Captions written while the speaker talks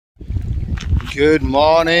Good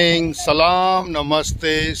morning, salam,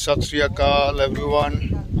 namaste, sat sri akal,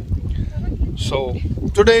 everyone. So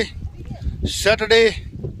today, Saturday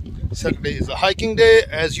is a hiking day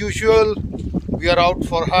as usual. We are out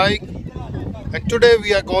for hike, and today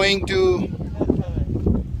we are going to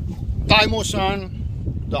Tai Mo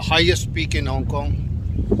Shan, the highest peak in Hong Kong.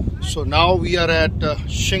 So now we are at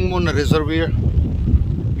Shing Mum Reservoir.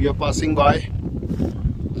 We are passing by.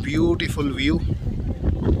 Beautiful view.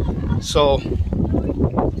 So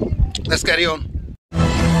let's carry on.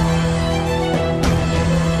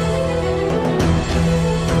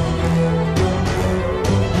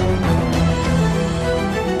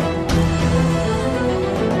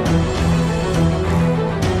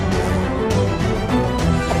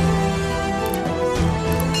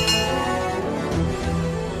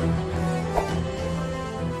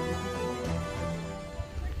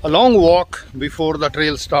 A long walk before the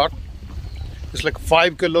trail start. It's like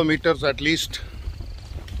 5 kilometers at least.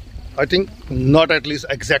 I think not at least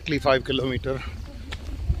exactly 5 kilometers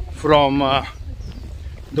from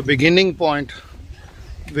the beginning point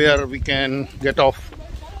where we can get off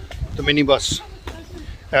the minibus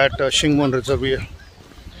at Shing Mum Reservoir.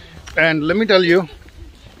 And let me tell you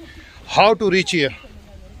how to reach here.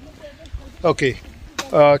 Okay,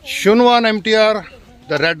 Shunwan MTR,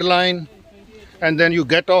 the red line, and then you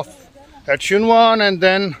get off at Shunwan and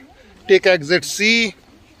then take exit C.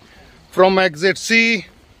 From exit C,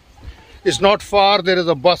 it's not far, there is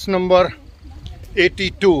a bus number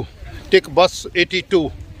 82. Take bus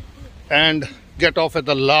 82 and get off at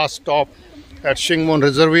the last stop at Shing Mum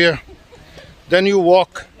Reservoir. Then you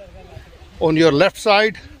walk on your left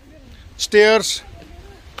side, stairs,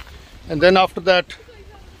 and then after that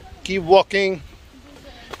keep walking,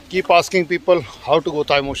 keep asking people how to go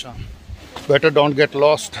Tai Mo Shan. Better don't get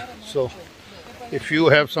lost. So if you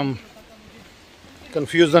have some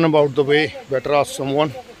confusion about the way, better ask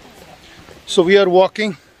someone. So we are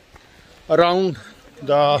walking around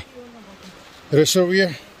the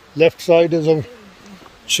reservoir. Left side is a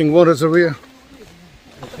Shing Mum Reservoir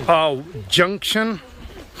junction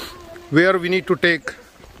where we need to take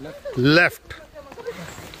left.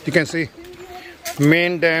 You can see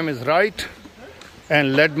main dam is right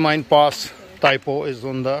and lead mine pass Tai Po is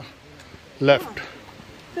on the left.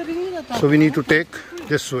 So we need to take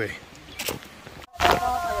this way.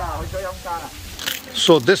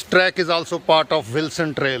 So this track is also part of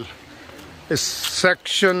Wilson Trail. It's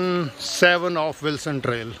section 7 of Wilson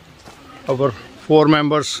Trail. Our 4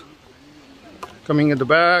 members coming in the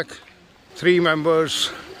back, 3 members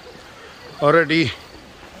already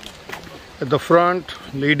at the front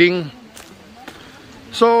leading.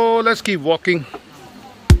 So let's keep walking.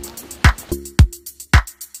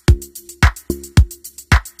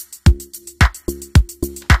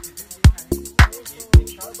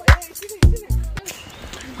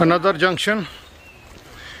 Another junction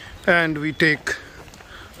and we take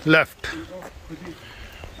left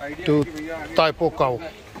to Tai Po Cow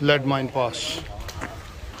lead mine pass.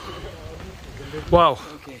 Wow,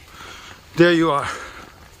 there you are.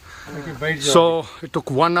 So it took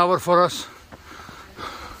 1 hour for us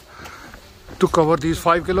to cover these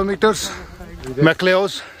 5 kilometers.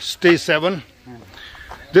 Maclehose stage 7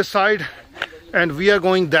 this side, and we are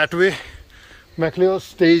going that way. Maclehose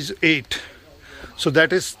stage 8. So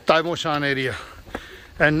that is Tai Mo Shan area.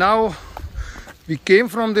 And now we came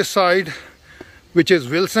from this side, which is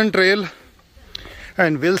Wilson Trail.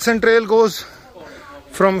 And Wilson Trail goes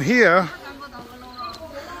from here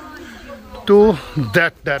to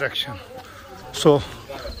that direction. So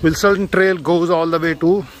Wilson Trail goes all the way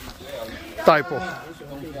to Tai Po.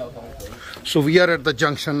 So we are at the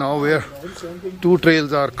junction now where 2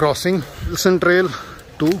 trails are crossing. Wilson Trail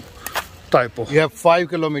to Tai Po. We have 5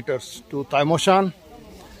 kilometers to Tai Mo Shan.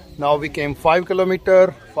 Now we came 5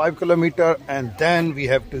 kilometers, and then we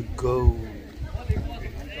have to go.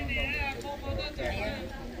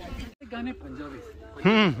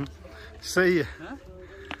 Sahi hai.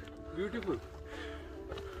 Beautiful.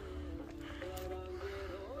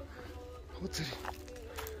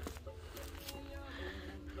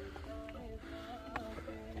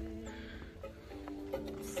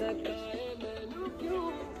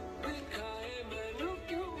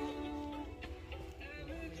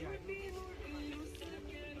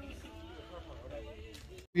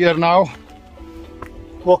 We are now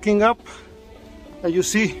walking up, and you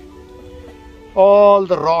see all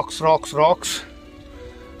the rocks around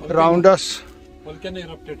us. Volcano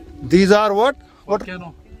erupted. These are what?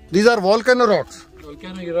 Volcano. These are volcano rocks.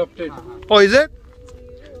 Volcano erupted. Oh, is it?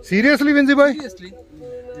 Seriously, Vinzi bhai? Seriously.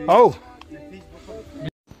 Oh.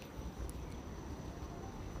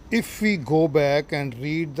 If we go back and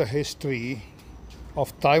read the history,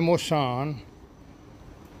 of Tai Mo Shan,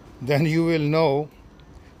 then you will know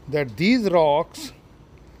that these rocks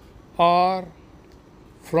are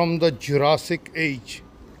from the Jurassic age.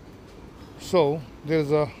 So there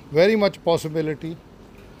is a very much possibility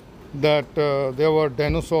that there were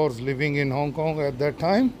dinosaurs living in Hong Kong at that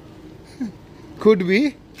time. Could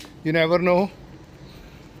be, you never know.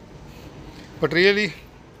 But really,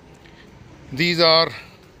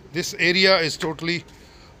 this area is totally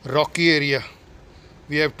rocky area.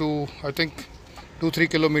 We have to, I think 2-3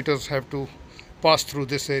 kilometers have to pass through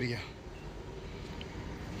this area.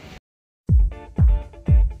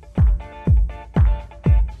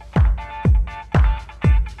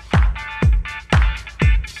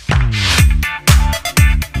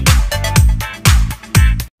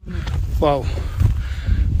 Wow,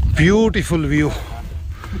 beautiful view.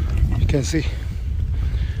 You can see.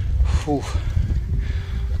 Ooh.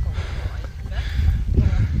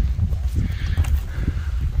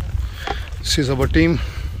 This is our team.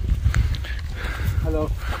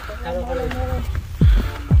 Hello.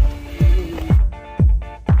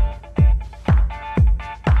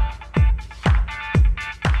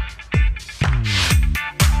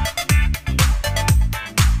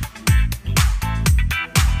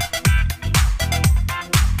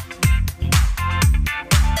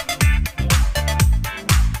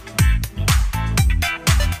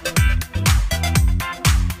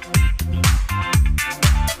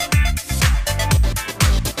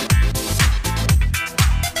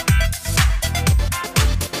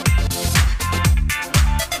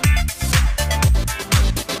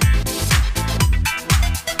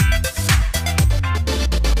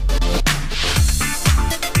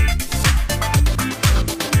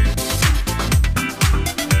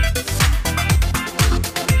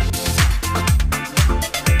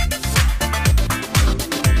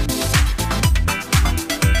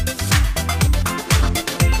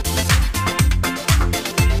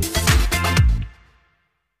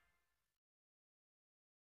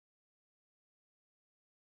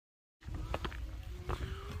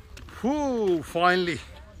 Whoo, finally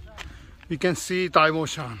we can see Tai Mo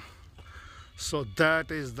Shan. So that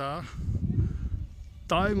is the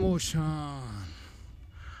Tai Mo Shan.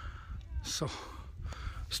 So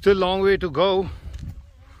still long way to go.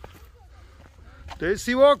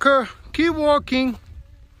 Desi walker, keep walking.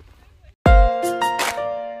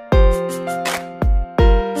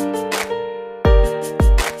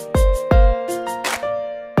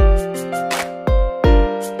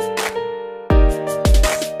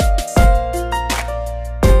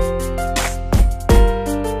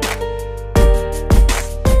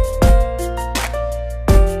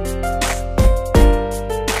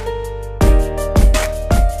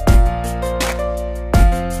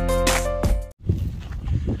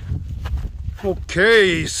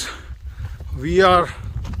 Okay, we are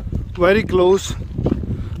very close,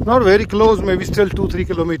 not very close, maybe still 2-3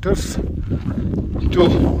 kilometers to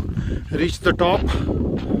reach the top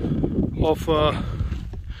of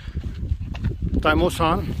Tai Mo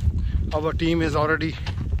Shan. Our team is already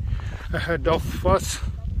ahead of us,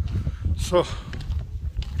 so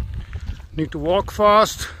need to walk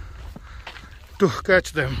fast to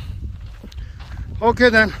catch them. Okay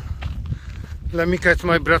then, let me catch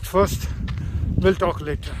my breath first. We'll talk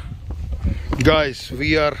later. Guys,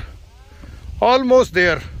 we are almost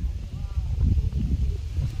there.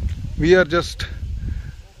 We are just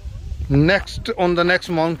on the next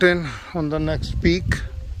mountain, on the next peak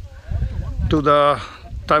to the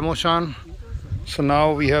Tai Mo Shan. So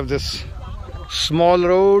now we have this small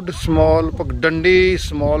road, small dandi,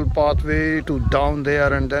 small pathway to down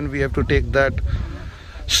there, and then we have to take that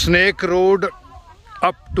snake road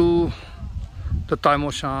up to the Tai Mo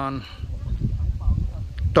Shan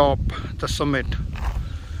top, the summit.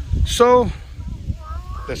 So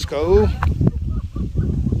let's go.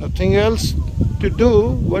 Nothing else to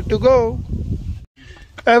do but to go.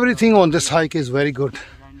 Everything on this hike is very good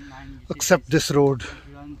except this road.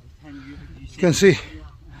 You can see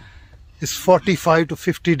it's 45 to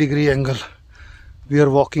 50 degree angle. We are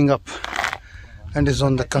walking up and is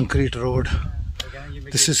on the concrete road.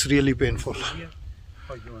 This is really painful.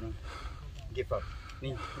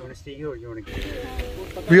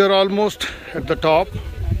 We are almost at the top.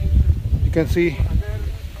 You can see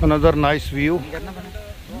another nice view,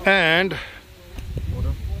 and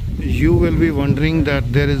you will be wondering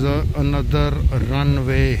that there is another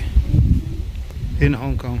runway in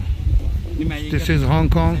Hong Kong. This is Hong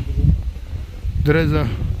Kong. There is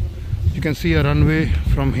you can see a runway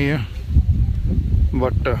from here,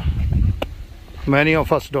 but many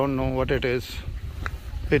of us don't know what it is.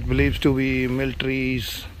 It believes to be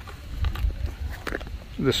military's,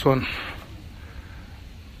 this one,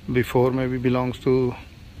 Before maybe belongs to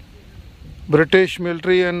British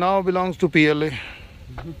military and now belongs to PLA.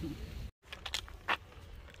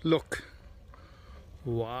 Look.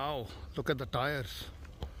 Wow. Look at the tires.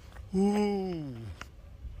 Ooh.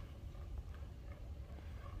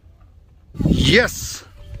 Yes.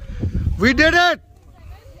 We did it.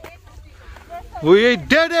 We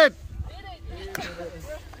did it.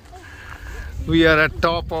 We are at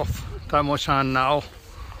top of Tai Mo Shan now.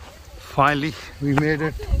 Finally, we made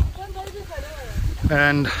it.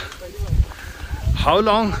 And how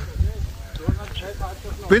long?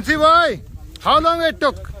 Vinci boy, how long it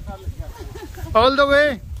took? All the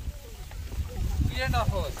way?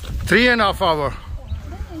 3.5 hours. 3.5 hours.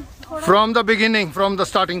 From the beginning, from the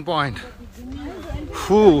starting point.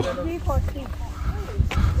 Whew.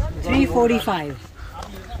 3:45.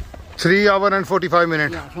 3 hours and 45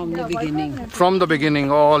 minutes. Yeah, from the beginning. From the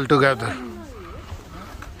beginning, all together.